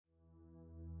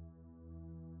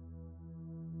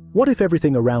What if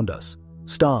everything around us,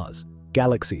 stars,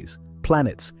 galaxies,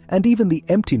 planets, and even the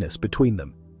emptiness between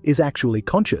them, is actually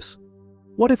conscious?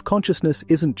 What if consciousness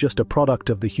isn't just a product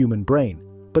of the human brain,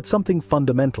 but something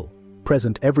fundamental,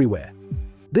 present everywhere?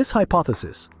 This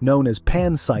hypothesis, known as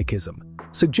panpsychism,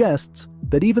 suggests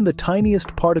that even the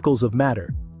tiniest particles of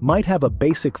matter might have a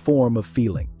basic form of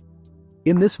feeling.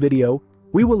 In this video,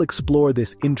 we will explore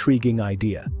this intriguing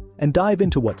idea and dive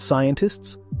into what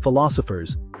scientists,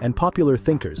 philosophers, and popular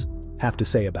thinkers have to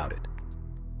say about it.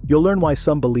 You'll learn why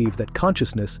some believe that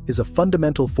consciousness is a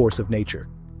fundamental force of nature,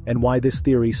 and why this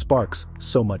theory sparks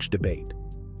so much debate.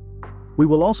 We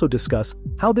will also discuss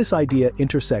how this idea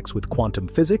intersects with quantum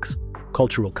physics,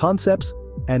 cultural concepts,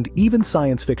 and even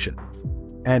science fiction.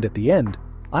 And at the end,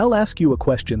 I'll ask you a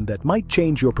question that might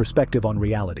change your perspective on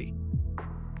reality.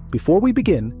 Before we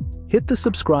begin, hit the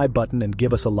subscribe button and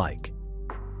give us a like.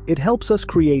 It helps us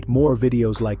create more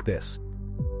videos like this.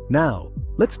 Now,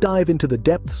 let's dive into the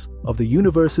depths of the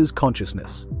universe's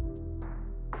consciousness.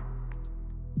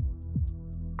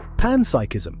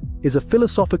 Panpsychism is a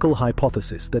philosophical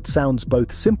hypothesis that sounds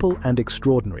both simple and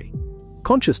extraordinary.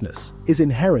 Consciousness is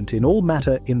inherent in all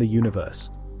matter in the universe.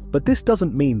 But this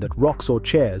doesn't mean that rocks or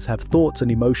chairs have thoughts and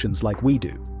emotions like we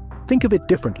do. Think of it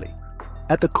differently.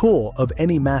 At the core of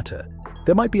any matter,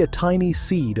 there might be a tiny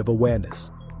seed of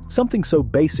awareness, something so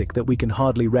basic that we can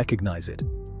hardly recognize it.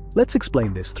 Let's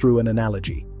explain this through an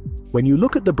analogy. When you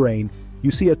look at the brain,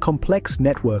 you see a complex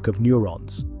network of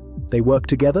neurons. They work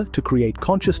together to create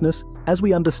consciousness as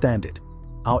we understand it,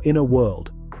 our inner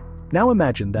world. Now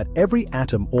imagine that every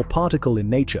atom or particle in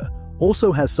nature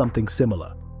also has something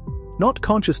similar. Not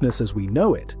consciousness as we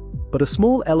know it, but a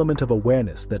small element of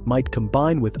awareness that might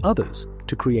combine with others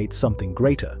to create something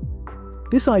greater.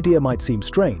 This idea might seem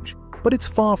strange, but it's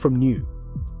far from new.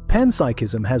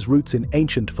 Panpsychism has roots in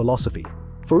ancient philosophy.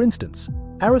 For instance,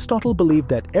 Aristotle believed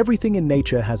that everything in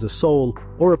nature has a soul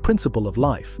or a principle of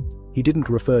life. He didn't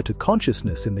refer to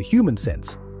consciousness in the human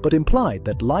sense, but implied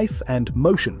that life and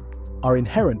motion are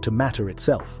inherent to matter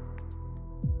itself.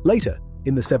 Later,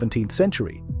 in the 17th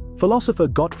century, philosopher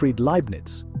Gottfried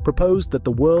Leibniz proposed that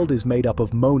the world is made up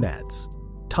of monads,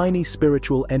 tiny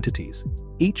spiritual entities,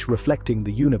 each reflecting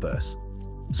the universe.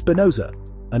 Spinoza,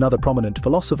 another prominent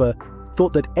philosopher,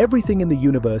 thought that everything in the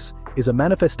universe is a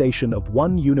manifestation of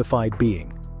one unified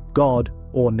being, God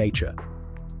or nature.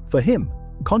 For him,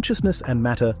 consciousness and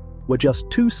matter were just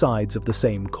two sides of the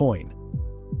same coin.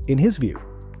 In his view,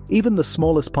 even the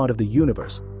smallest part of the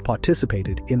universe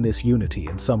participated in this unity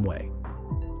in some way.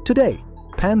 Today,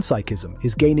 panpsychism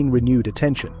is gaining renewed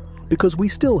attention because we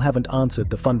still haven't answered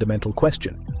the fundamental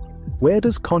question: where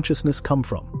does consciousness come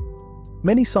from?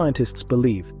 Many scientists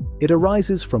believe it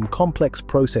arises from complex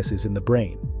processes in the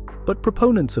brain, but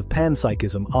proponents of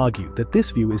panpsychism argue that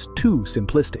this view is too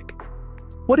simplistic.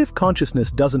 What if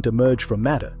consciousness doesn't emerge from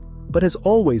matter, but has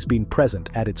always been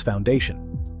present at its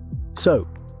foundation? So,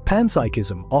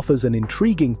 panpsychism offers an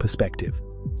intriguing perspective.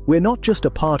 We're not just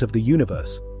a part of the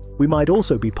universe, we might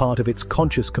also be part of its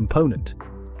conscious component.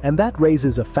 And that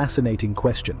raises a fascinating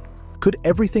question. Could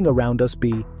everything around us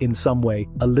be, in some way,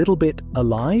 a little bit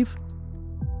alive?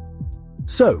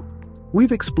 So,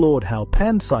 we've explored how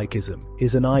panpsychism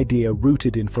is an idea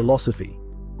rooted in philosophy,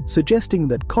 suggesting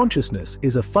that consciousness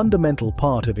is a fundamental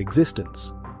part of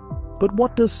existence. But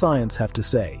what does science have to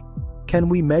say? Can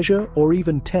we measure or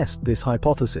even test this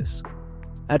hypothesis?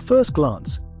 At first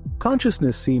glance,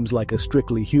 consciousness seems like a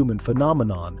strictly human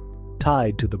phenomenon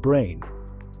tied to the brain.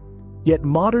 Yet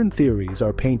modern theories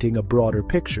are painting a broader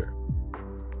picture.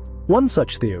 One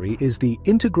such theory is the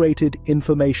Integrated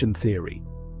Information Theory,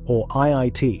 or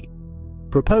IIT.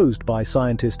 Proposed by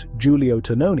scientist Giulio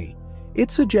Tononi,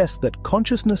 it suggests that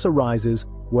consciousness arises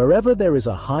wherever there is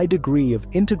a high degree of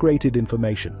integrated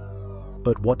information.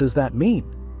 But what does that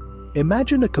mean?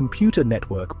 Imagine a computer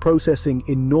network processing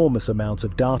enormous amounts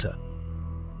of data.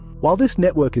 While this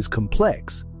network is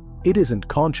complex, it isn't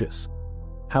conscious.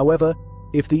 However,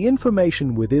 if the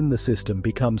information within the system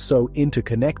becomes so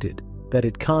interconnected that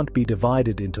it can't be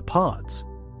divided into parts,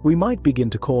 we might begin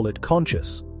to call it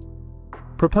conscious.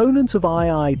 Proponents of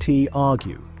IIT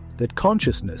argue that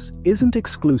consciousness isn't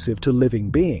exclusive to living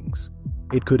beings.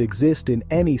 It could exist in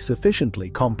any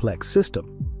sufficiently complex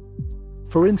system.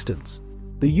 For instance,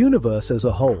 the universe as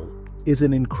a whole is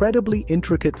an incredibly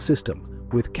intricate system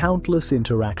with countless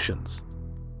interactions.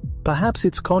 Perhaps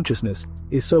its consciousness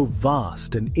is so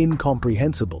vast and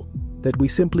incomprehensible that we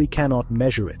simply cannot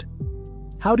measure it.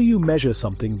 How do you measure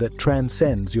something that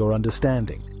transcends your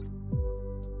understanding?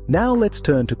 Now let's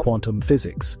turn to quantum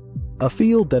physics, a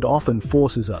field that often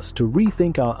forces us to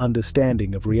rethink our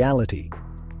understanding of reality.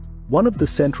 One of the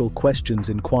central questions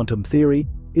in quantum theory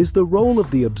is the role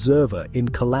of the observer in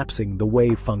collapsing the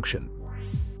wave function.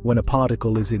 When a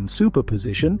particle is in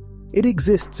superposition, it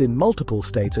exists in multiple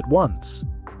states at once.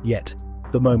 Yet,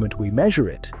 the moment we measure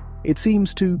it, it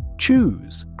seems to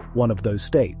choose one of those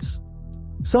states.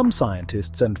 Some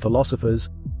scientists and philosophers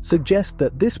suggest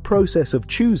that this process of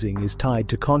choosing is tied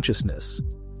to consciousness.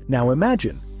 Now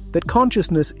imagine that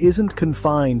consciousness isn't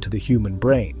confined to the human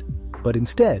brain, but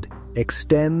instead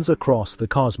extends across the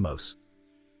cosmos.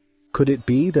 Could it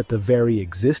be that the very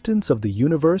existence of the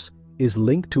universe is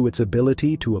linked to its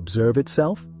ability to observe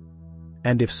itself?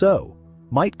 And if so,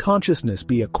 might consciousness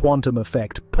be a quantum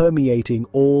effect permeating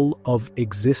all of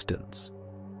existence?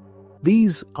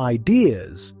 These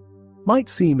ideas might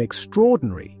seem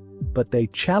extraordinary, but they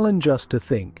challenge us to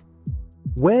think,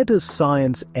 where does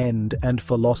science end and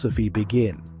philosophy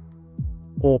begin?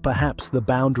 Or perhaps the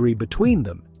boundary between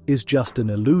them is just an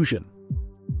illusion.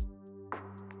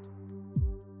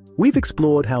 We've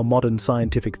explored how modern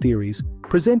scientific theories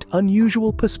present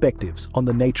unusual perspectives on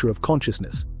the nature of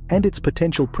consciousness and its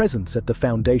potential presence at the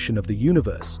foundation of the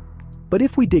universe. But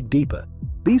if we dig deeper,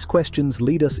 these questions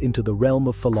lead us into the realm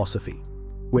of philosophy,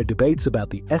 where debates about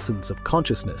the essence of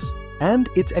consciousness and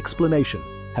its explanation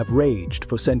have raged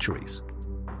for centuries.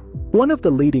 One of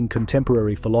the leading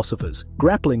contemporary philosophers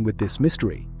grappling with this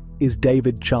mystery is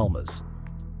David Chalmers.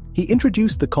 He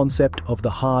introduced the concept of the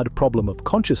hard problem of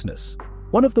consciousness,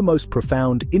 one of the most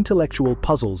profound intellectual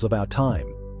puzzles of our time.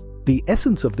 The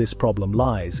essence of this problem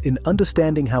lies in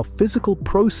understanding how physical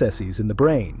processes in the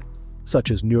brain,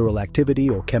 such as neural activity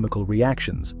or chemical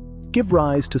reactions, give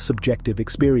rise to subjective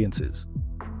experiences.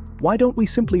 Why don't we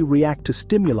simply react to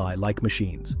stimuli like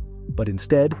machines, but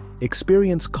instead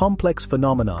experience complex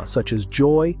phenomena such as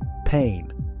joy,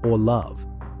 pain, or love?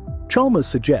 Chalmers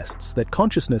suggests that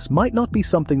consciousness might not be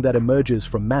something that emerges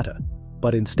from matter,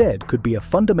 but instead could be a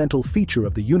fundamental feature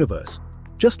of the universe,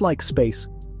 just like space,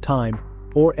 time,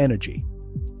 or energy.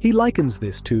 He likens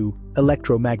this to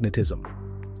electromagnetism.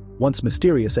 Once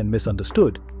mysterious and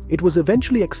misunderstood, it was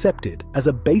eventually accepted as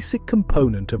a basic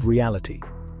component of reality.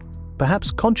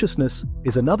 Perhaps consciousness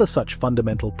is another such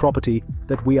fundamental property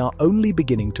that we are only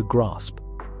beginning to grasp.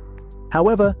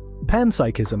 However,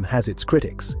 panpsychism has its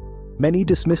critics. Many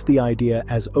dismiss the idea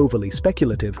as overly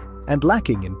speculative and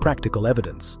lacking in practical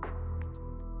evidence.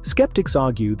 Skeptics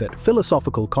argue that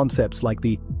philosophical concepts like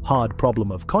the hard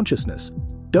problem of consciousness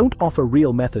don't offer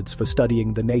real methods for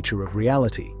studying the nature of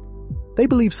reality. They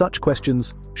believe such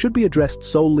questions should be addressed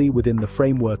solely within the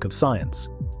framework of science,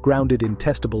 grounded in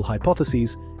testable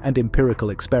hypotheses and empirical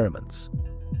experiments.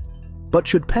 But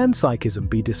should panpsychism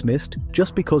be dismissed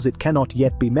just because it cannot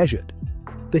yet be measured?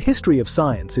 The history of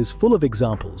science is full of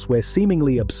examples where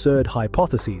seemingly absurd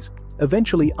hypotheses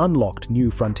eventually unlocked new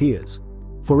frontiers.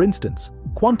 For instance,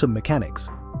 quantum mechanics,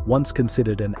 once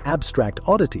considered an abstract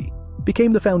oddity,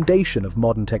 became the foundation of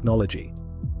modern technology.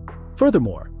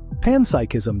 Furthermore,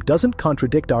 panpsychism doesn't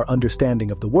contradict our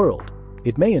understanding of the world.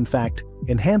 It may, in fact,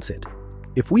 enhance it.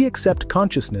 If we accept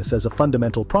consciousness as a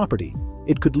fundamental property,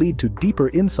 it could lead to deeper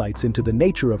insights into the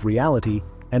nature of reality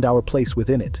and our place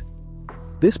within it.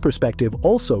 This perspective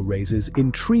also raises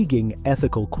intriguing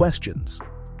ethical questions.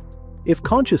 If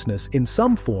consciousness in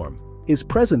some form is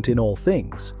present in all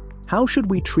things, how should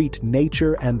we treat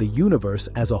nature and the universe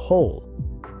as a whole?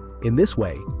 In this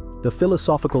way, the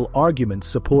philosophical arguments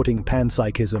supporting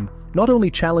panpsychism not only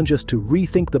challenge us to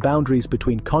rethink the boundaries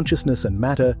between consciousness and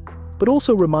matter, but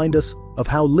also remind us of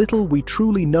how little we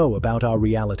truly know about our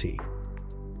reality.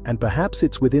 And perhaps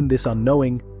it's within this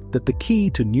unknowing that the key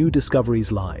to new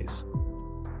discoveries lies.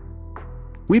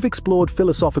 We've explored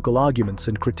philosophical arguments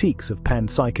and critiques of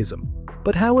panpsychism,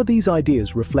 but how are these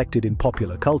ideas reflected in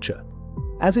popular culture?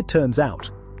 As it turns out,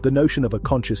 the notion of a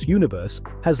conscious universe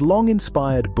has long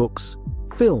inspired books,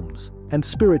 films, and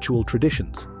spiritual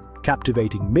traditions,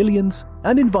 captivating millions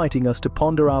and inviting us to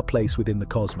ponder our place within the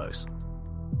cosmos.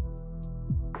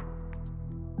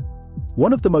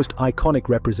 One of the most iconic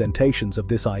representations of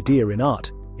this idea in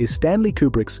art is Stanley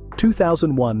Kubrick's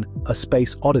 2001 A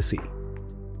Space Odyssey.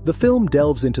 The film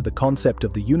delves into the concept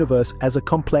of the universe as a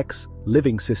complex,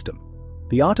 living system.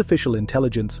 The artificial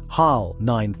intelligence HAL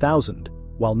 9000,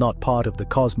 while not part of the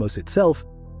cosmos itself,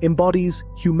 embodies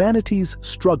humanity's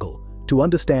struggle to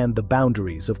understand the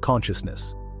boundaries of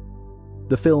consciousness.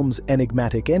 The film's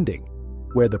enigmatic ending,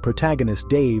 where the protagonist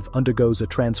Dave undergoes a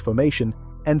transformation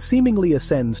and seemingly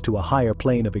ascends to a higher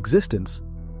plane of existence,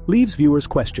 leaves viewers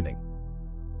questioning.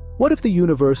 What if the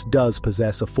universe does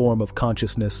possess a form of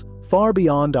consciousness far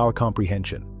beyond our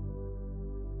comprehension?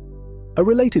 A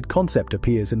related concept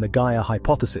appears in the Gaia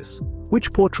hypothesis,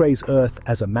 which portrays Earth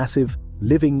as a massive,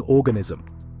 living organism.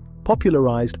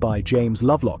 Popularized by James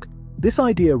Lovelock, This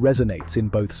idea resonates in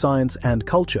both science and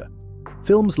culture.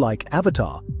 Films like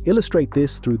Avatar illustrate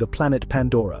this through the planet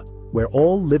Pandora, where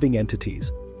all living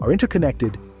entities are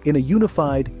interconnected in a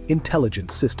unified, intelligent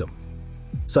system.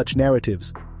 Such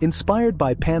narratives, inspired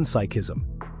by panpsychism,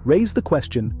 raise the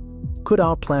question, could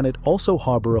our planet also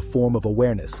harbor a form of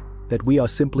awareness that we are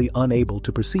simply unable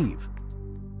to perceive?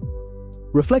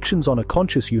 Reflections on a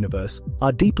conscious universe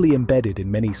are deeply embedded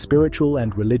in many spiritual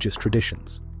and religious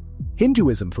traditions.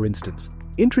 Hinduism, for instance,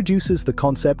 introduces the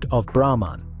concept of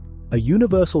Brahman, a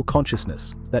universal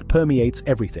consciousness that permeates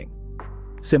everything.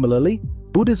 Similarly,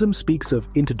 Buddhism speaks of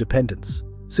interdependence,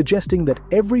 suggesting that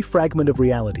every fragment of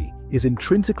reality is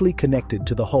intrinsically connected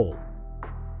to the whole.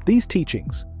 These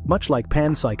teachings, much like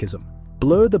panpsychism,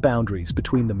 blur the boundaries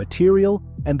between the material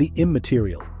and the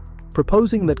immaterial,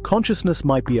 proposing that consciousness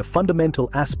might be a fundamental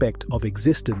aspect of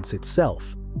existence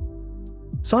itself.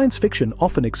 Science fiction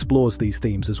often explores these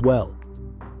themes as well.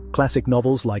 Classic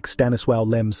novels like Stanislaw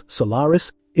Lem's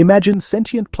Solaris imagine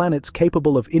sentient planets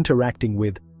capable of interacting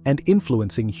with and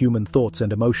influencing human thoughts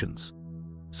and emotions.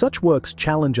 Such works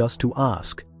challenge us to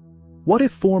ask, what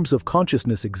if forms of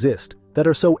consciousness exist that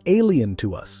are so alien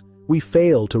to us, we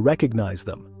fail to recognize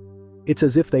them? It's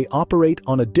as if they operate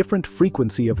on a different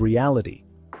frequency of reality,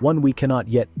 one we cannot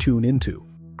yet tune into.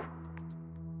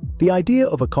 The idea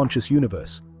of a conscious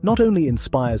universe not only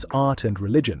inspires art and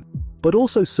religion, but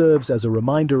also serves as a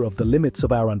reminder of the limits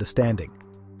of our understanding.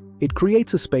 It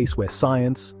creates a space where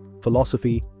science,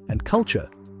 philosophy, and culture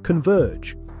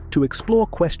converge to explore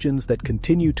questions that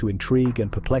continue to intrigue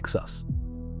and perplex us.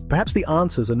 Perhaps the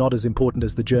answers are not as important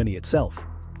as the journey itself,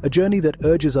 a journey that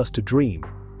urges us to dream,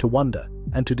 to wonder,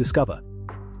 and to discover.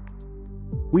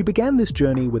 We began this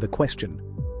journey with a question: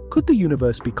 could the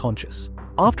universe be conscious?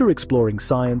 After exploring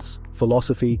science,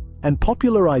 philosophy, and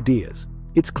popular ideas,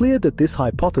 it's clear that this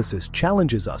hypothesis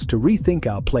challenges us to rethink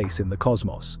our place in the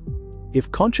cosmos.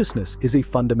 If consciousness is a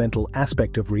fundamental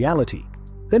aspect of reality,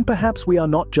 then perhaps we are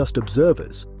not just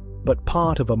observers, but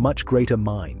part of a much greater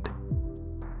mind.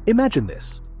 Imagine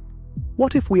this.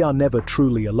 What if we are never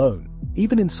truly alone,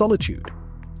 even in solitude?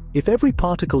 If every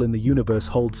particle in the universe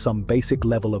holds some basic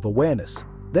level of awareness,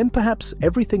 then perhaps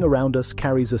everything around us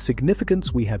carries a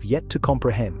significance we have yet to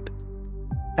comprehend.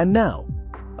 And now,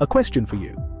 a question for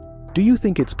you. Do you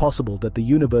think it's possible that the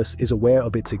universe is aware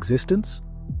of its existence?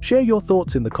 Share your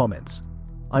thoughts in the comments.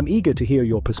 I'm eager to hear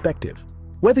your perspective.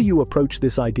 Whether you approach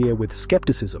this idea with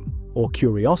skepticism or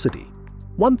curiosity,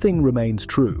 one thing remains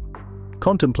true.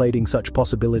 Contemplating such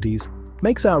possibilities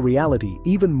makes our reality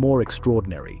even more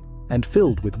extraordinary and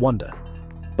filled with wonder.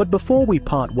 But before we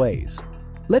part ways,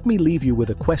 let me leave you with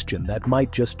a question that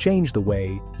might just change the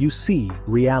way you see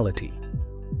reality.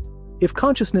 If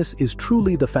consciousness is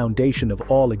truly the foundation of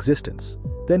all existence,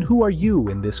 then who are you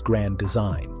in this grand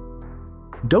design?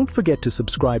 Don't forget to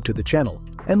subscribe to the channel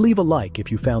and leave a like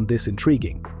if you found this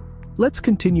intriguing. Let's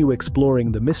continue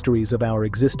exploring the mysteries of our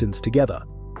existence together.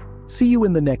 See you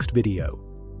in the next video.